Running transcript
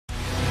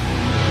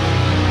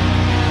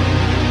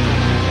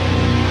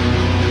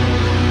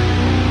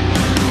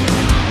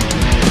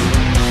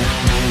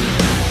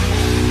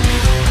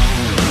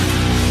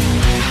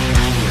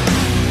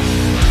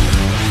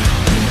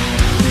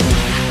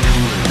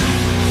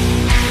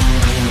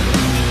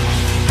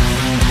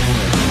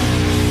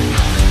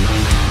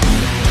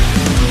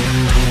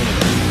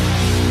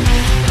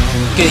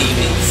Good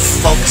evening,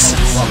 folks,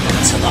 and welcome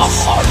to the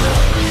Horror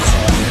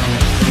Corner.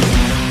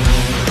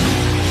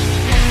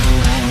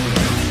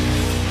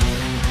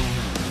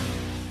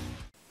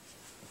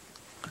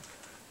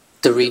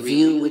 The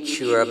review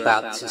which you are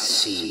about to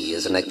see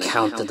is an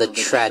account of the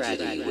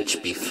tragedy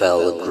which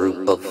befell a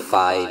group of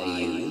 5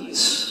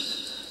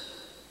 youths.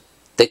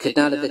 They could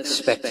not have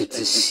expected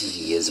to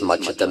see as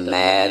much of the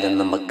mad and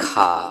the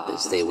macabre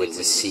as they were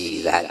to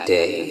see that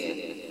day.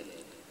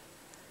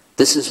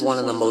 This is one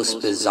of the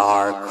most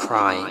bizarre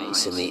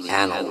crimes in the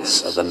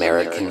annals of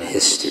American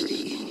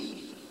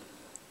history.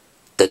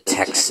 The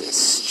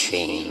Texas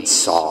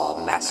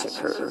Chainsaw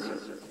Massacre.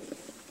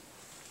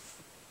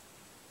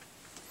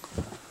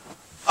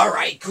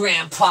 Alright,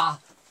 Grandpa,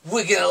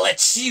 we're gonna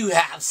let you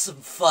have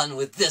some fun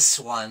with this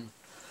one.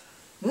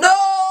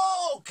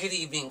 No! Good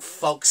evening,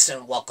 folks,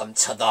 and welcome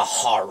to the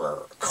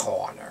Horror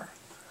Corner.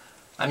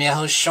 I'm your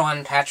host,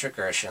 Sean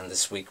Erschen.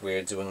 This week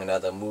we're doing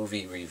another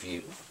movie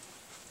review.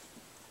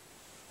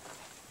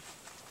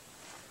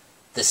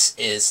 This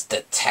is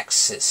The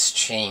Texas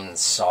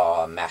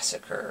Chainsaw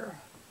Massacre.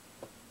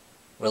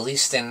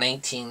 Released in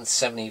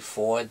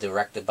 1974,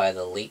 directed by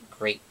the late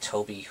great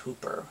Tobe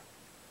Hooper,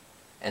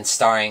 and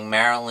starring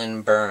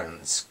Marilyn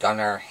Burns,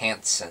 Gunnar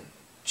Hansen,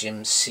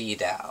 Jim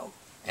Seedow,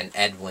 and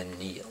Edwin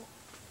Neal.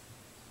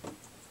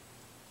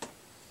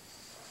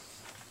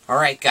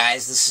 Alright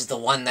guys, this is the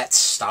one that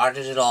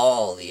started it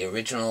all, the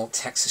original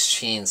Texas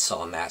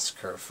Chainsaw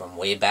Massacre from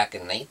way back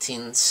in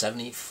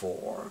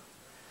 1974.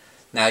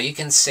 Now, you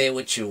can say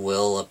what you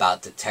will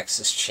about the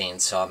Texas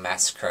Chainsaw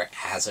Massacre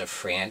as a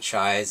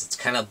franchise. It's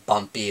kind of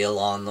bumpy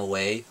along the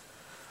way.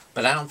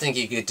 But I don't think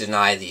you could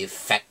deny the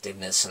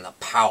effectiveness and the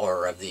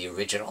power of the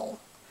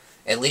original.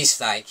 At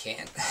least I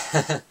can't.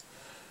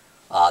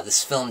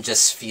 This film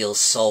just feels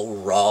so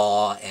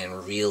raw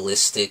and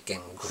realistic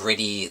and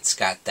gritty. It's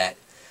got that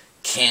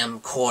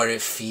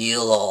camcorder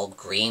feel, all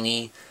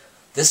grainy.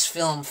 This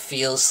film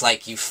feels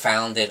like you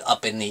found it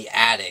up in the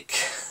attic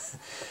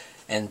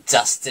and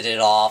dusted it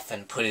off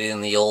and put it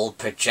in the old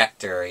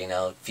projector, you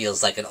know. It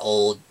feels like an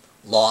old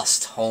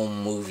lost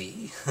home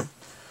movie.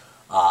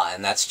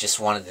 And that's just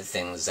one of the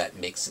things that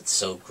makes it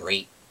so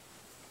great.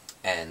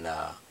 And,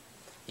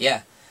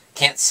 yeah,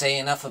 can't say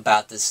enough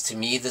about this. To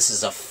me, this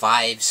is a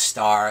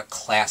 5-star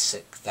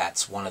classic.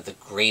 That's one of the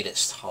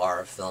greatest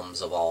horror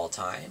films of all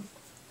time.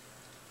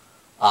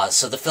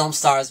 So the film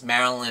stars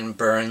Marilyn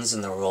Burns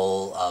in the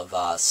role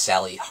of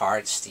Sally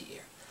Hardsteer.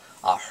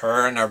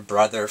 Her and her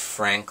brother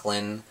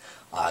Franklin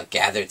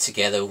gathered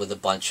together with a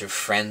bunch of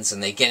friends,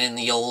 and they get in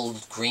the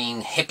old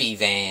green hippie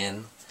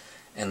van,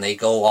 and they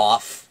go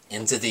off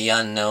into the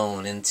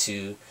unknown,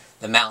 into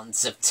the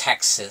mountains of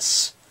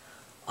Texas,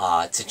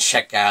 to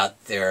check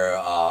out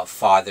their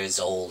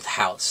father's old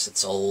house.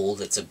 It's old,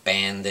 it's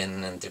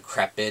abandoned and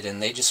decrepit, and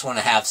they just want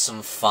to have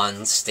some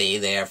fun, stay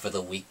there for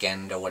the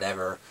weekend or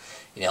whatever.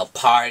 You know,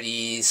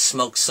 party,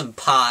 smoke some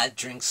pot,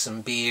 drink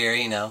some beer,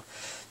 you know,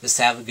 just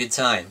have a good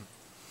time.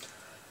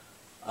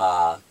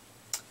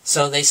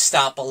 So they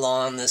stop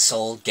along this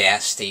old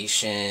gas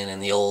station,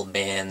 and the old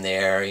man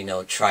there, you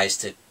know, tries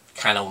to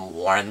kind of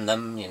warn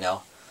them, you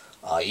know,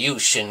 you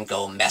shouldn't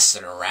go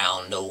messing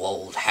around no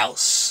old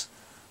house.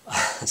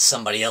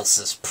 Somebody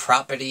else's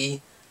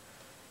property.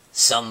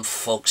 Some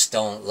folks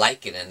don't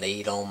like it, and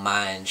they don't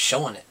mind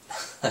showing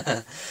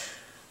it.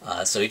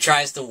 So he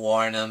tries to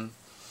warn them,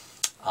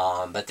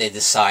 but they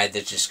decide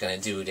they're just going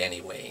to do it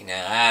anyway.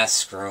 Now,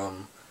 screw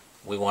them.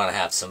 We want to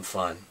have some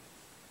fun.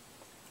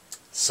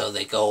 So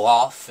they go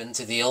off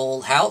into the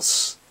old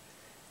house,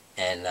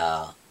 and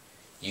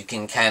you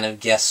can kind of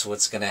guess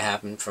what's going to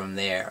happen from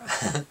there.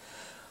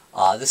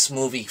 This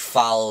movie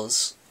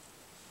follows,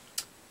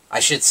 I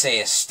should say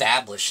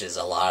establishes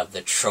a lot of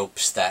the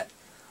tropes that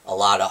a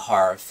lot of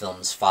horror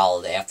films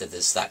followed after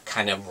this. That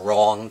kind of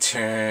wrong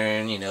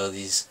turn, you know,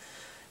 these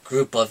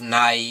group of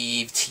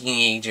naive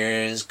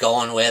teenagers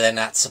going where they're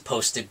not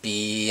supposed to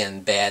be,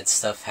 and bad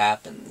stuff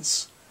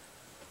happens.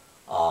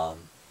 But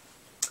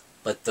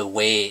the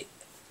way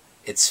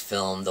it's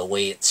filmed, the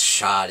way it's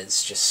shot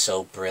is just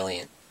so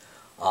brilliant.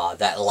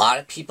 That a lot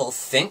of people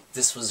think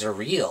this was a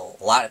real.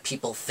 A lot of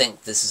people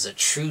think this is a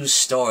true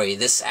story.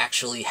 This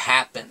actually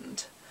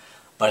happened.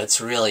 But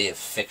it's really a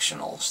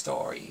fictional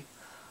story.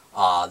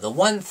 The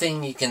one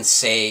thing you can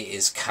say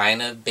is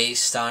kind of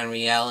based on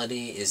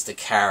reality is the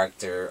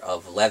character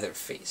of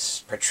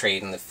Leatherface,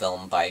 portrayed in the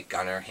film by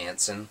Gunnar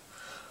Hansen.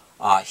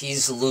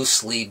 He's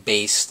loosely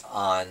based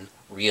on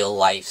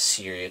real-life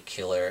serial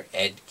killer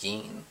Ed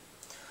Gein.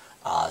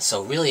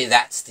 So really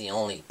that's the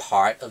only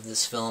part of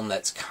this film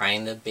that's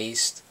kind of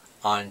based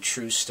on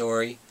true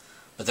story,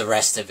 but the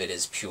rest of it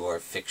is pure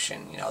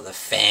fiction, you know, the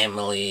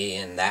family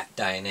and that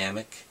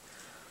dynamic.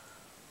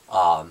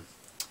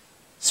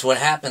 So what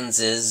happens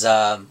is,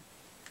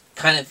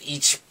 kind of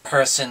each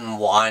person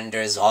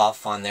wanders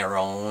off on their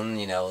own,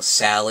 you know,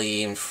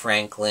 Sally and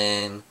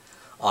Franklin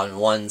on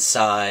one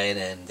side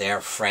and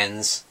their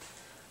friends.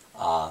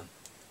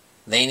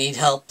 They need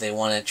help. They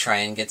want to try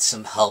and get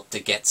some help to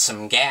get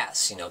some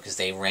gas, you know, because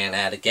they ran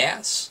out of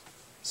gas.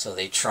 So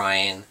they try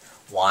and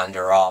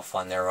wander off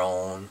on their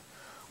own.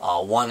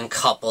 One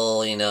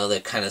couple, you know, they're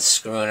kind of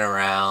screwing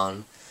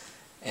around,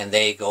 and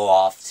they go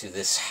off to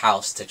this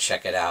house to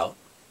check it out.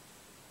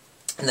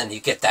 And then you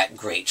get that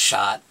great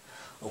shot,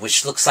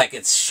 which looks like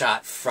it's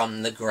shot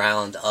from the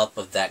ground up,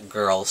 of that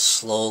girl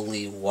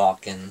slowly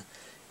walking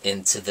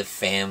into the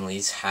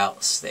family's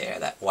house there,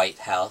 that white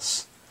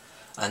house.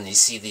 And you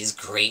see these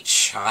great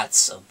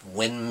shots of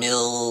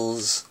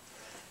windmills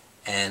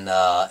and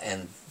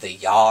the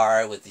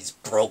yard with these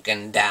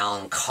broken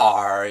down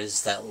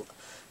cars that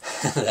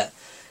that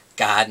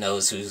God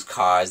knows whose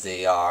cars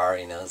they are.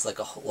 You know, it's like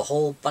a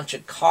whole bunch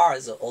of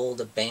cars, of old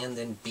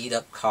abandoned beat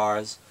up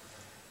cars.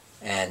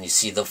 And you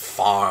see the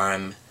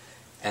farm,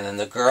 and then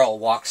the girl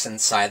walks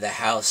inside the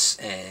house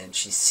and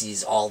she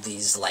sees all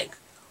these like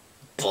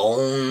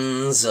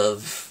bones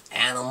of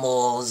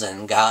animals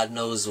and God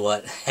knows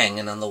what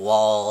hanging on the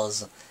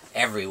walls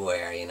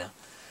everywhere, you know.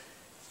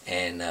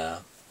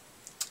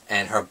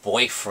 And her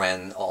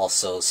boyfriend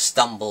also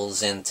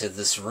stumbles into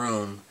this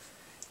room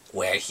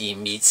where he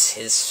meets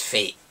his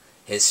fate.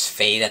 His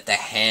fate at the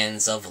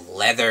hands of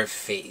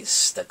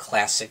Leatherface, the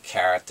classic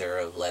character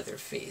of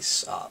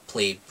Leatherface,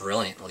 played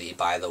brilliantly,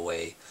 by the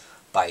way,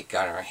 by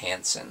Gunnar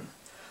Hansen.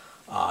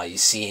 You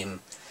see him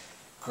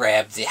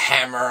grab the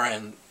hammer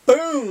and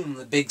boom,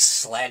 the big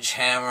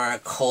sledgehammer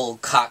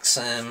cold cocks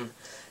him,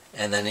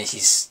 and then he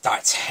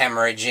starts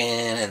hemorrhaging,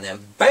 and then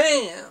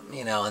bam,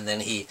 you know, and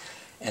then he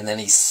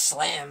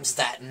slams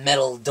that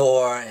metal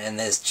door, and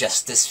there's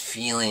just this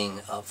feeling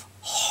of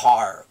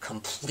horror,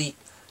 complete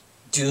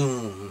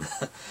doom.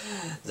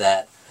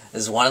 That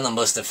is one of the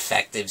most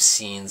effective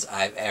scenes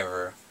I've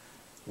ever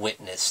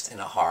witnessed in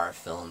a horror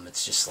film.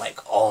 It's just like,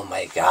 oh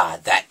my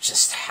God, that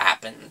just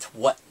happened.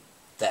 What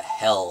the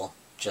hell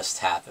just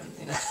happened,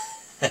 you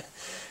know?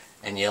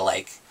 And you're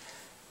like,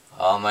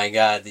 oh my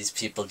God, these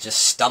people just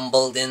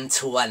stumbled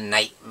into a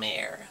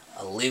nightmare,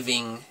 a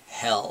living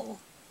hell.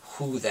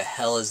 Who the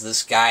hell is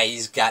this guy?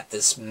 He's got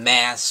this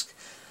mask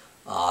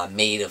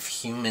made of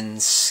human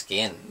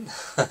skin.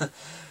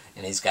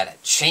 And he's got a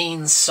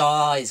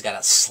chainsaw, he's got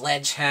a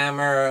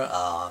sledgehammer.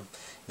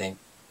 Then,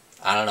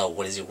 I don't know,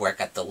 what does he work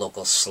at the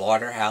local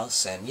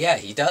slaughterhouse? And yeah,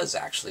 he does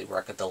actually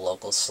work at the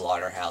local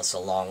slaughterhouse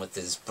along with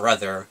his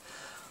brother,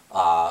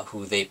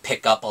 who they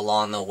pick up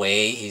along the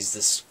way. He's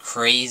this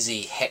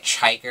crazy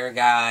hitchhiker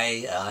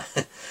guy.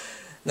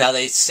 Now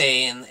they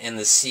say in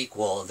the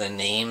sequel, the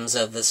names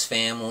of this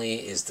family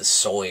is the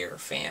Sawyer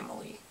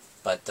family.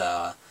 But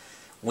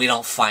we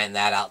don't find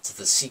that out to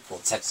the sequel,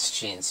 Texas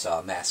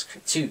Chainsaw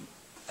Massacre 2.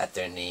 That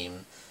their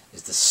name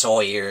is the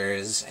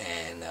Sawyers,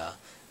 and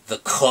the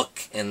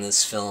cook in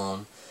this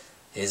film,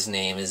 his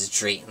name is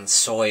Drayton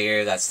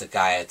Sawyer. That's the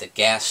guy at the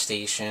gas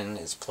station,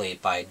 is played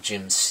by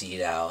Jim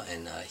Siedow,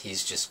 and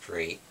he's just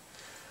great.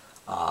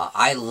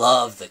 I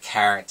love the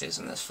characters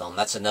in this film.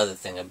 That's another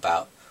thing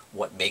about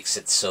what makes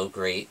it so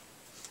great,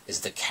 is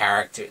the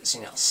characters.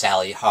 You know,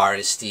 Sally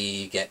Hardesty,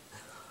 you get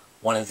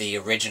one of the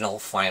original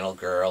final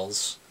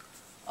girls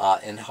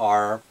in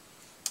horror.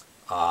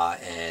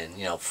 And,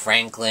 you know,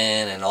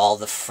 Franklin and all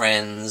the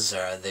friends,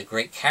 they're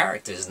great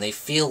characters, and they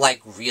feel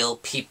like real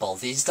people.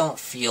 These don't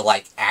feel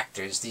like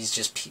actors. These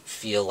just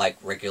feel like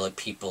regular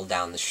people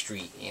down the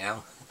street, you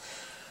know?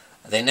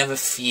 They never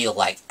feel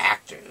like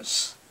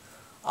actors.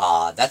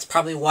 That's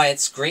probably why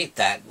it's great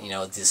that, you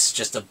know, this is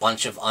just a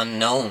bunch of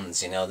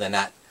unknowns, you know? They're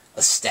not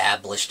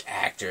established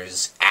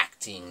actors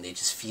acting. They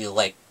just feel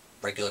like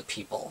regular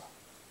people.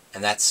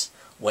 And that's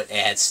what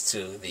adds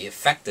to the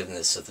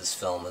effectiveness of this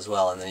film as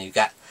well. And then you've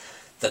got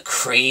the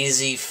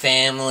crazy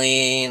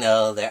family, you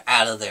know, they're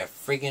out of their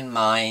friggin'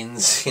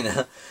 minds, you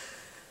know.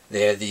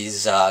 They're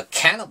these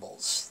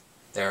cannibals.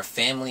 They're a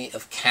family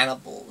of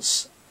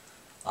cannibals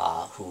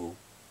who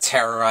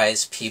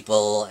terrorize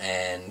people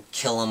and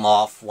kill them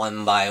off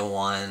one by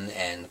one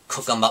and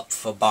cook them up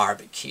for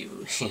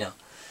barbecue, you know.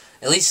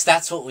 At least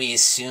that's what we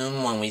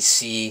assume when we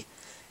see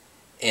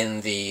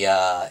in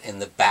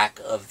the back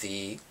of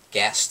the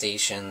gas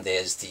station,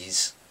 there's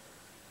these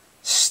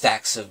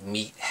stacks of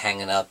meat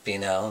hanging up, you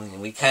know,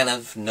 and we kind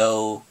of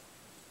know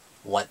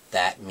what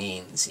that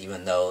means,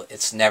 even though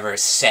it's never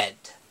said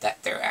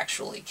that they're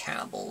actually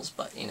cannibals.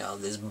 But, you know,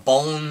 there's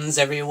bones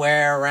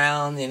everywhere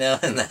around, you know,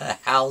 in the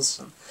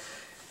house,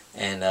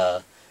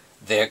 and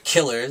they're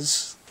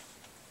killers,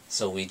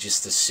 so we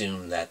just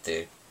assume that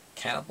they're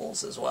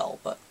cannibals as well,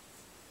 but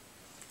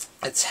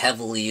it's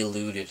heavily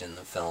alluded in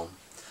the film.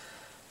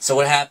 So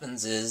what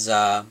happens is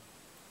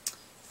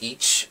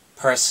each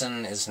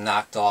person is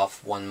knocked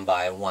off one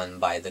by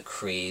the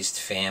crazed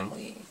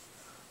family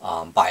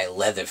by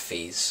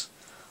Leatherface.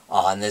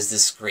 And there's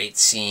this great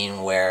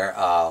scene where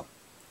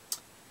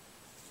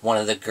one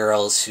of the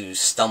girls who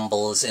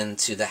stumbles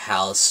into the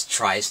house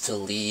tries to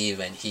leave,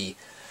 and he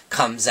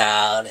comes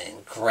out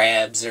and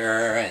grabs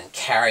her and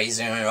carries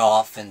her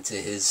off into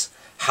his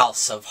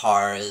house of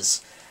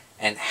horrors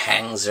and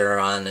hangs her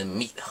on a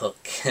meat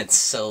hook. It's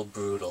so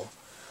brutal.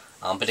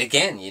 But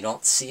again, you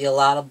don't see a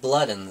lot of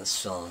blood in this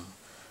film.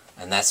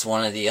 And that's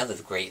one of the other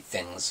great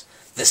things.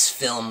 This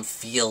film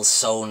feels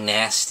so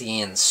nasty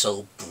and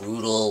so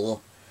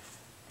brutal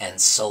and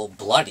so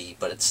bloody,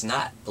 but it's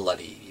not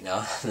bloody, you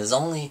know? There's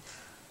only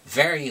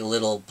very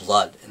little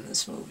blood in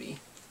this movie.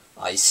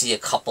 You see a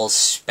couple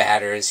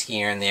spatters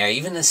here and there.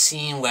 Even a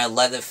scene where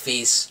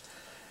Leatherface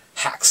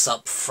hacks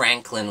up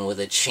Franklin with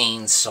a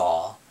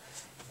chainsaw,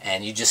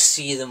 and you just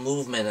see the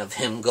movement of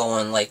him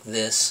going like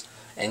this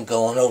and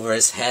going over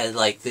his head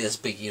like this,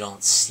 but you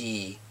don't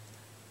see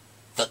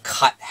the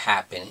cut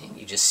happening.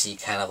 You just see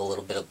kind of a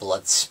little bit of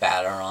blood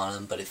spatter on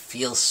him, but it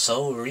feels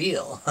so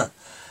real.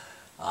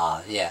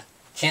 Yeah.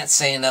 Can't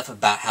say enough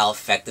about how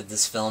effective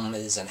this film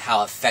is and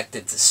how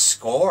effective the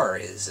score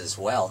is as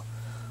well.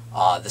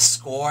 The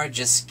score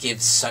just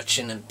gives such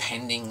an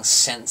impending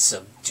sense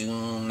of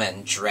doom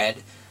and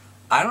dread.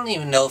 I don't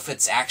even know if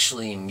it's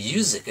actually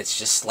music. It's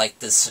just like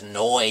this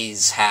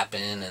noise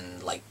happening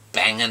and like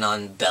banging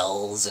on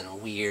bells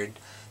and weird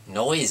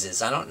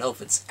noises. I don't know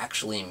if it's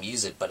actually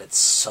music, but it's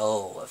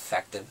so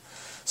effective,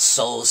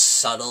 so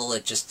subtle.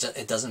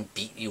 It doesn't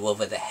beat you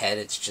over the head.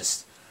 It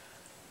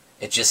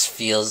just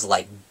feels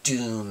like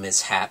doom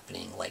is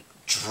happening, like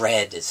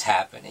dread is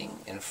happening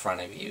in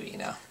front of you, you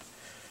know.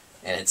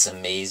 And it's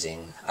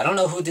amazing. I don't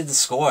know who did the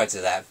score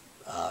to that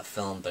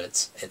film,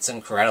 but it's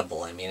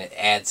incredible. I mean, it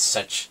adds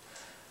such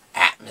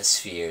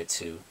atmosphere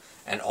to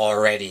an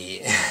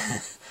already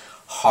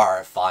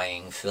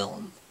horrifying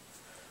film.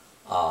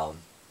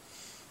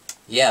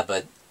 Yeah,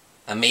 but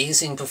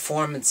amazing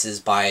performances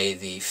by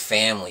the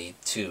family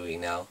too, you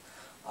know.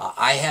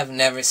 I have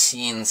never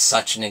seen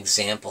such an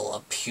example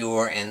of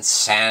pure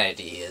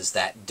insanity as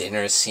that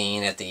dinner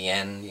scene at the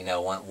end, you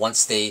know,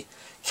 once they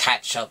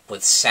catch up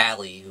with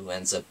Sally, who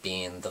ends up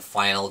being the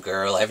final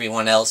girl.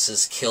 Everyone else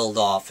is killed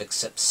off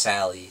except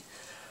Sally.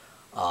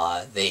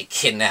 They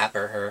kidnap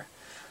her.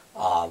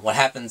 What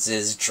happens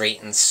is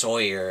Drayton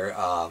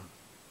Sawyer,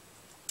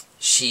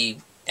 she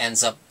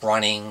ends up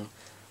running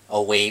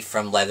away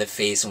from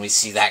Leatherface, and we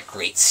see that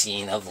great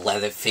scene of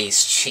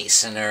Leatherface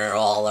chasing her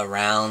all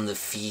around the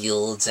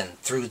fields and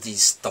through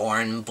these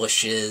thorn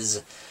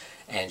bushes,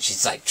 and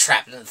she's like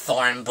trapped in a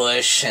thorn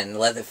bush and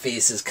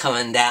Leatherface is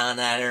coming down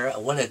at her.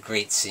 What a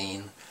great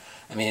scene.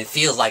 I mean, it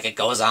feels like it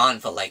goes on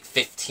for like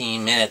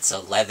 15 minutes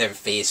of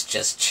Leatherface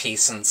just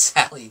chasing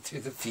Sally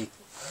through the field.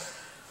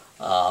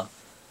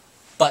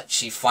 But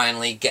she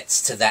finally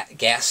gets to that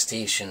gas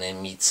station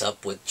and meets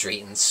up with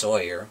Drayton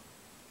Sawyer.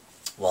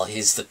 Well,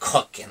 he's the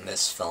cook in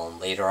this film.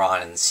 Later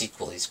on in the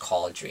sequel, he's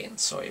called Drayton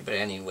Sawyer. But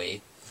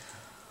anyway,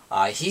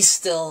 he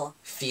still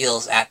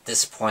feels at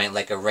this point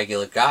like a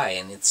regular guy,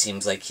 and it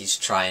seems like he's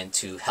trying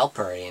to help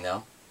her, you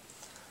know.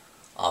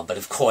 But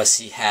of course,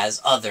 he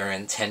has other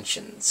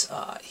intentions.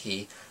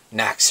 He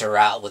knocks her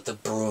out with the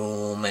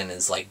broom and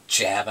is like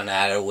jabbing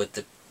at her with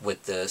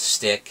the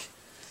stick.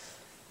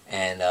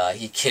 And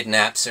he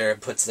kidnaps her,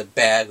 puts the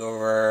bag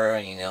over her,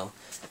 you know,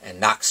 and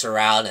knocks her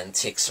out and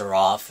takes her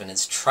off in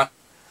his truck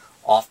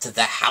off to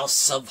the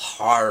House of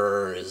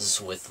Horrors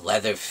with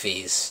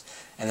Leatherface.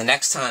 And the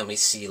next time we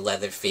see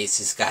Leatherface,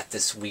 he's got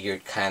this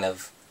weird kind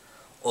of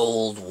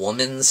old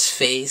woman's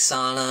face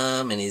on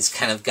him, and he's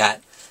kind of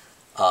got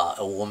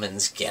a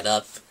woman's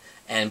getup.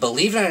 And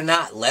believe it or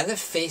not,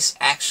 Leatherface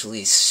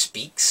actually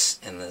speaks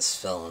in this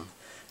film.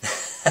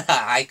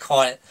 I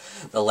caught it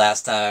the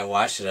last time I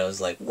watched it. I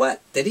was like, what?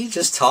 Did he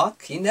just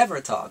talk? He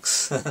never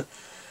talks.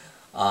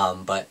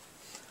 But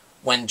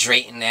when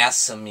Drayton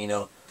asks him, you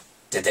know,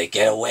 did they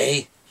get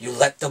away? You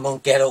let them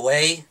get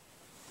away?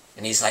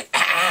 And he's like,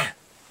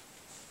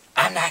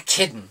 I'm not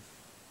kidding.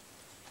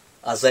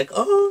 I was like,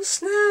 oh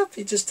snap,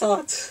 he just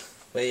talked.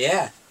 But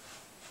yeah,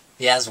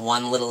 he has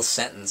one little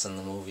sentence in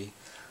the movie.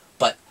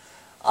 But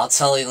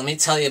let me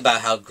tell you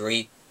about how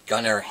great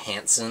Gunnar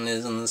Hansen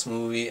is in this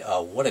movie.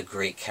 What a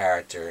great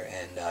character,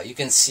 and you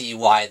can see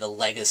why the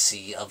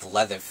legacy of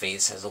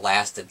Leatherface has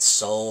lasted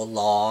so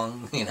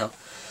long, you know.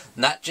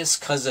 Not just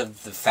because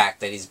of the fact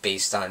that he's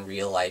based on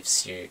real-life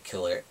serial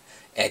killer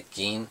Ed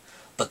Gein,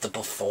 but the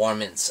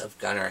performance of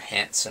Gunnar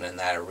Hansen in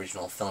that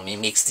original film. He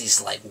makes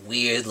these, like,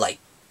 weird, like,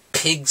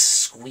 pig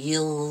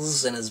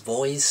squeals in his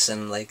voice,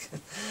 and, like,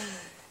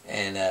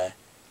 and,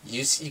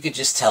 you could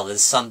just tell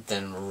there's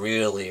something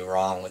really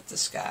wrong with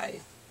this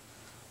guy.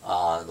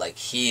 Like,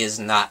 he is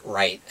not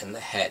right in the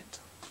head.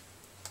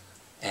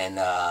 And,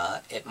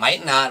 it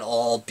might not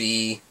all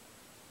be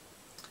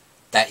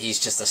that he's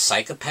just a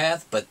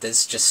psychopath, but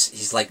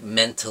he's like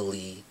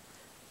mentally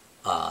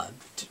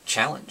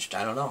challenged.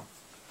 I don't know.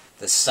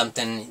 There's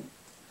something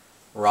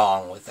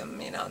wrong with him,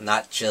 you know,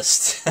 not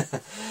just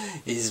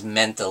he's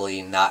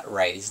mentally not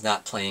right. He's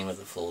not playing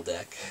with a full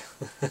deck.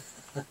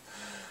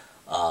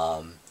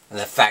 And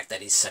the fact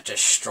that he's such a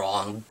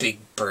strong, big,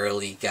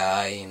 burly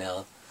guy, you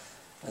know,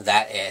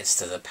 that adds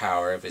to the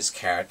power of his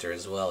character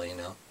as well, you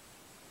know.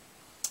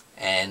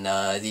 And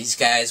these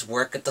guys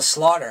work at the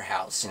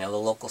slaughterhouse, you know, the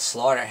local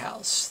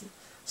slaughterhouse.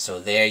 So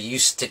they're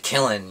used to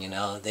killing, you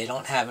know. They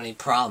don't have any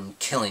problem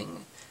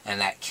killing. And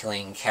that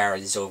killing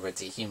carries over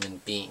to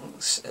human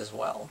beings as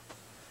well.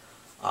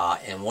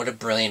 And what a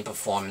brilliant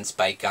performance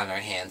by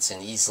Gunnar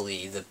Hansen.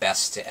 Easily the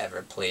best to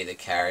ever play the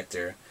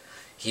character.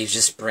 He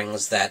just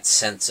brings that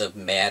sense of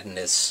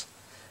madness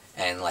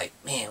and like,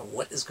 man,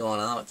 what is going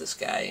on with this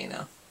guy, you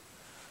know?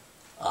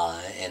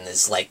 And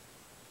there's like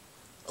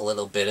a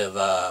little bit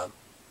of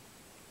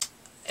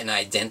an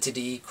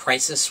identity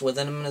crisis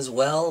within him as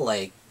well.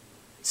 Like,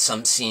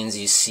 some scenes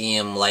you see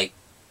him like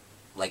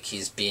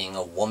he's being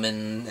a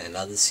woman, and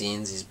other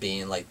scenes he's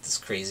being like this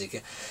crazy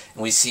guy.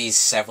 And we see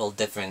several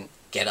different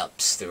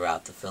get-ups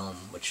throughout the film,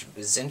 which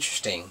is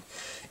interesting.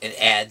 It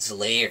adds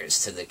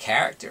layers to the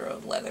character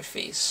of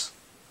Leatherface.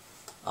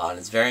 And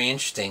it's very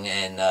interesting,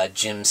 and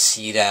Jim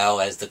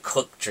Siedow as the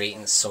cook,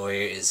 Drayton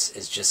Sawyer,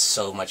 is just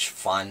so much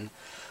fun.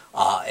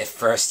 At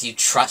first you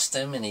trust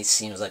him, and he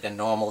seems like a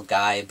normal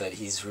guy, but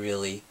he's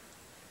really...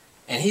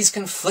 And he's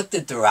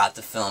conflicted throughout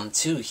the film,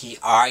 too. He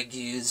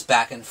argues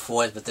back and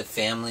forth with the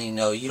family, you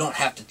know, you don't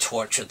have to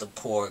torture the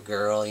poor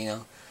girl, you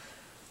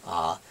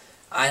know.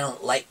 I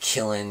don't like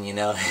killing, you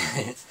know.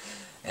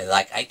 And,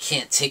 like, I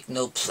can't take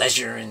no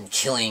pleasure in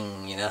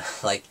killing, you know.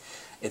 Like,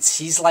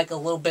 he's, like, a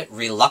little bit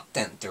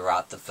reluctant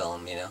throughout the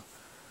film, you know.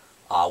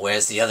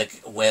 Whereas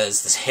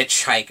this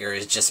hitchhiker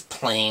is just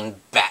plain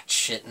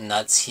batshit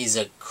nuts. He's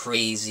a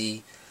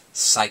crazy,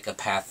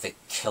 psychopathic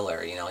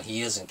killer, you know.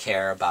 He doesn't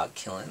care about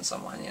killing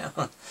someone, you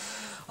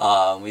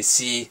know. We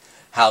see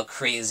how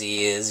crazy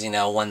he is, you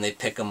know, when they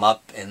pick him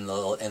up in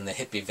the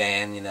hippie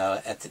van, you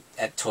know,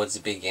 towards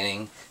the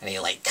beginning, and he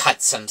like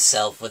cuts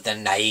himself with a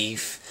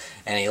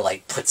knife, and he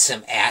like puts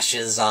some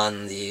ashes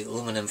on the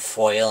aluminum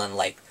foil and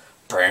like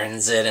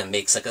burns it and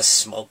makes like a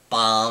smoke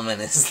bomb,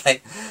 and it's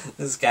like,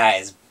 this guy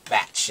is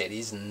batshit.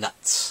 He's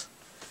nuts.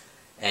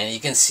 And you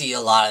can see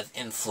a lot of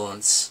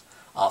influence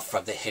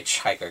from the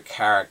hitchhiker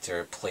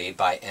character played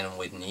by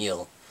Enwood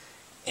Neal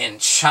in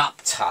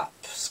Chop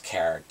Top's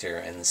character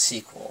in the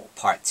sequel.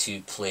 Part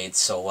 2 played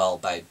so well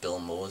by Bill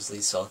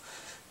Moseley, so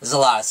there's a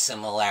lot of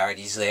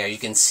similarities there. You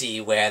can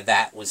see where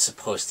that was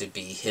supposed to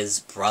be his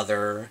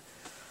brother.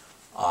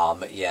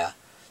 But yeah,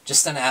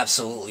 just an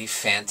absolutely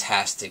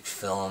fantastic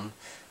film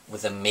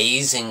with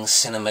amazing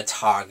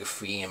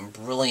cinematography and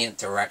brilliant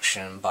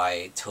direction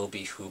by Tobe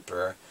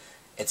Hooper.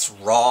 It's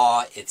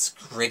raw, it's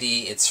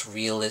gritty, it's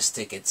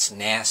realistic, it's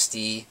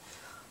nasty.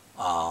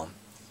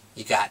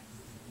 You got,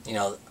 you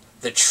know,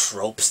 the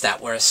tropes that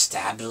were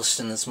established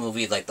in this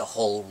movie, like the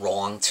whole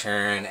wrong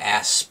turn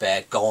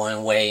aspect,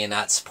 going where you're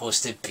not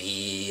supposed to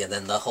be, and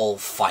then the whole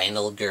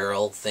final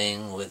girl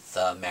thing with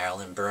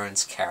Marilyn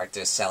Burns'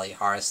 character, Sally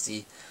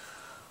Hardesty.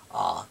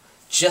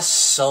 Just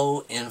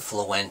so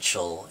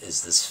influential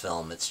is this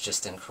film. It's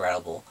just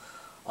incredible.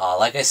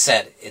 Like I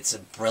said, it's a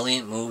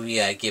brilliant movie.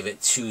 I give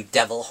it 2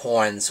 devil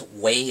horns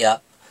way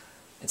up.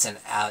 It's an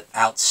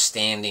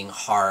outstanding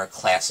horror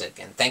classic.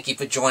 And thank you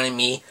for joining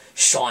me,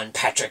 Sean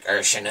Patrick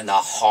Erschen, in the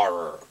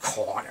Horror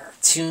Corner.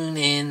 Tune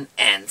in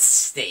and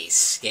stay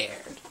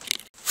scared.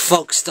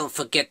 Folks, don't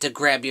forget to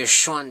grab your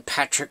Sean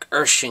Patrick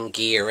Erschen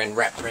gear and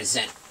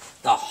represent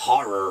the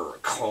Horror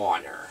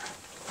Corner.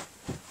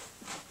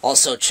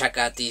 Also, check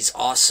out these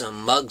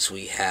awesome mugs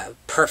we have,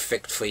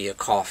 perfect for your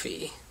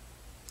coffee.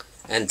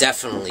 And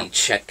definitely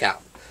check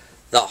out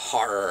the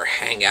Horror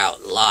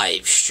Hangout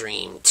live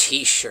stream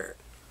t-shirt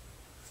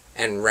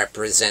and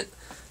represent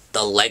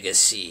the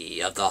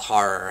legacy of the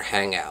Horror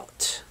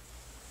Hangout.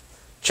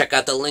 Check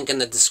out the link in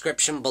the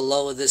description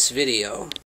below this video.